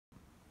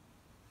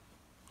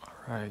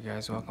Alright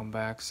guys, welcome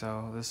back.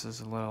 So this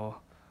is a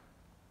little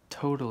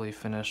totally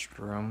finished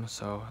room.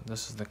 So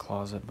this is the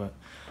closet, but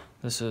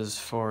this is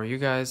for you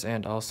guys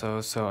and also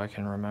so I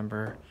can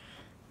remember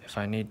if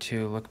I need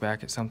to look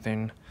back at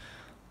something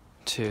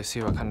to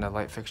see what kind of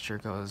light fixture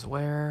goes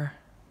where.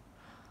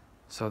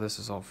 So this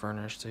is all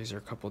furnished. These are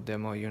a couple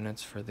demo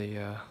units for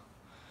the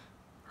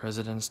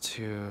residents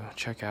to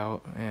check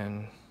out,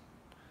 and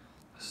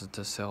this is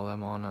to sell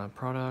them on a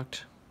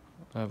product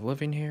of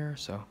living here.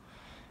 So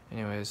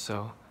anyways,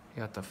 so you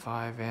got the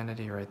 5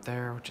 vanity right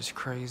there, which is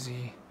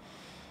crazy.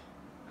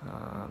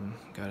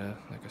 Got a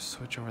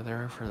switch over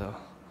there for the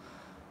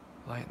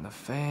light and the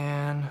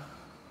fan.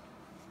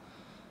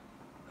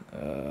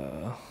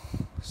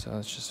 So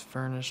it's just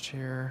furnished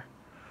here.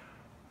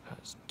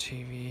 Got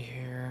TV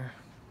here.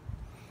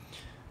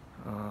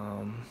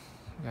 Got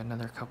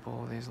another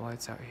couple of these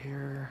lights out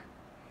here.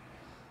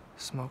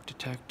 Smoke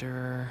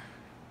detector.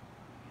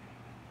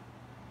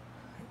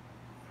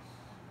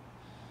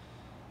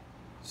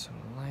 Some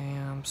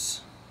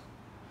lamps.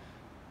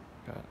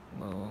 Got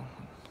a little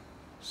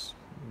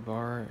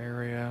bar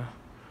area.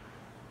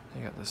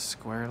 You got this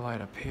square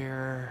light up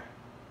here.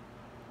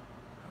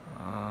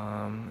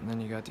 And then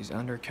you got these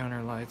under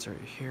counter lights right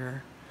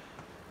here.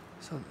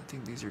 So I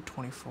think these are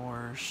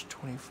 24s.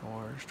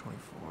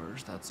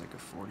 That's like a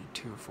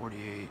 42,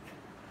 48.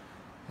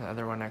 The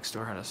other one next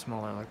door had a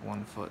smaller, like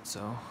 1 foot.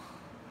 So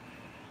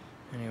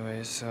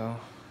anyways, so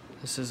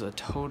this is a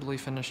totally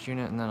finished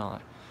unit, and then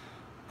I'll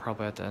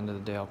probably at the end of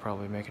the day I'll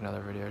probably make another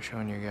video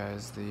showing you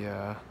guys the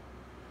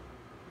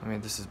I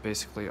mean, this is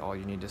basically all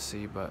you need to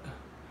see, but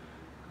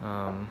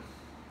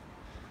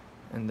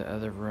in the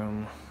other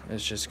room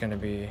is just gonna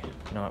be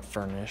not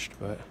furnished,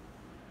 but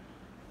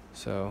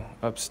so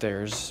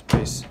upstairs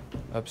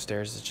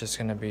it's just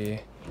gonna be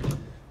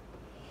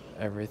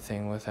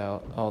everything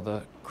without all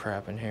the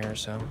crap in here,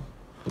 so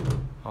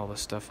all the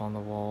stuff on the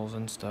walls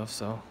and stuff.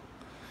 So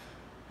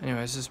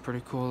anyways, this is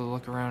pretty cool to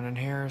look around in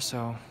here.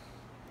 So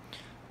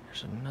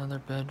there's another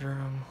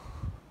bedroom.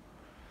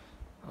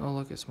 Oh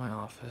look, it's my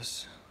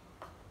office.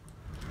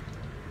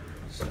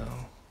 So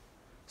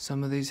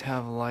some of these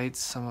have lights,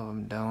 some of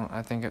them don't.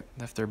 I think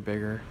if they're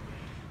bigger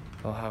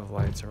they'll have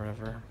lights or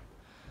whatever.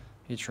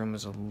 Each room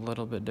is a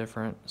little bit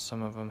different.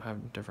 Some of them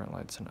have different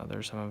lights than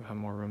others. Some of them have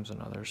more rooms than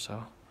others.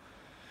 So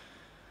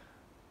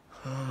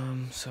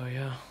so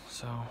yeah,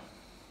 so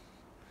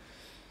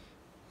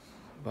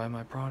buy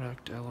my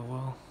product,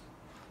 LOL.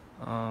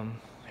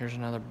 Here's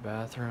another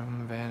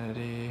bathroom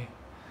vanity.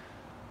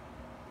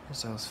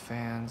 Here's those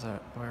fans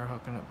that we were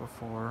hooking up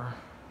before.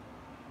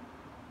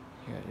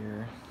 You got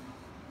your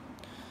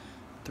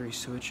 3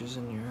 switches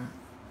and your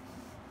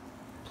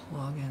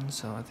plug-in,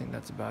 so I think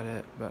that's about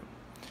it. But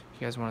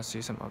if you guys want to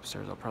see some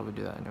upstairs, I'll probably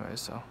do that anyway,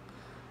 so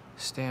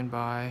stand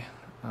by.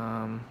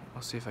 I'll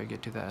see if I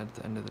get to that at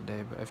the end of the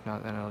day, but if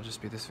not, then it'll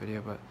just be this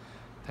video. But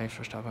thanks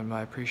for stopping by.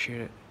 I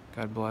appreciate it.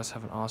 God bless.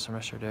 Have an awesome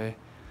rest of your day.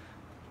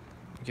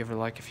 Give it a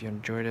like if you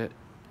enjoyed it.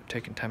 I'm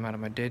taking time out of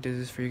my day to do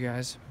this for you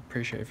guys.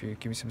 Appreciate it if you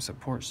give me some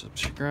support.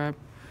 Subscribe.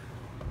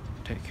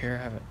 Take care.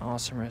 Have an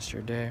awesome rest of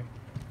your day.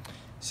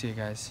 See you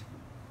guys.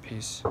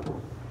 Peace.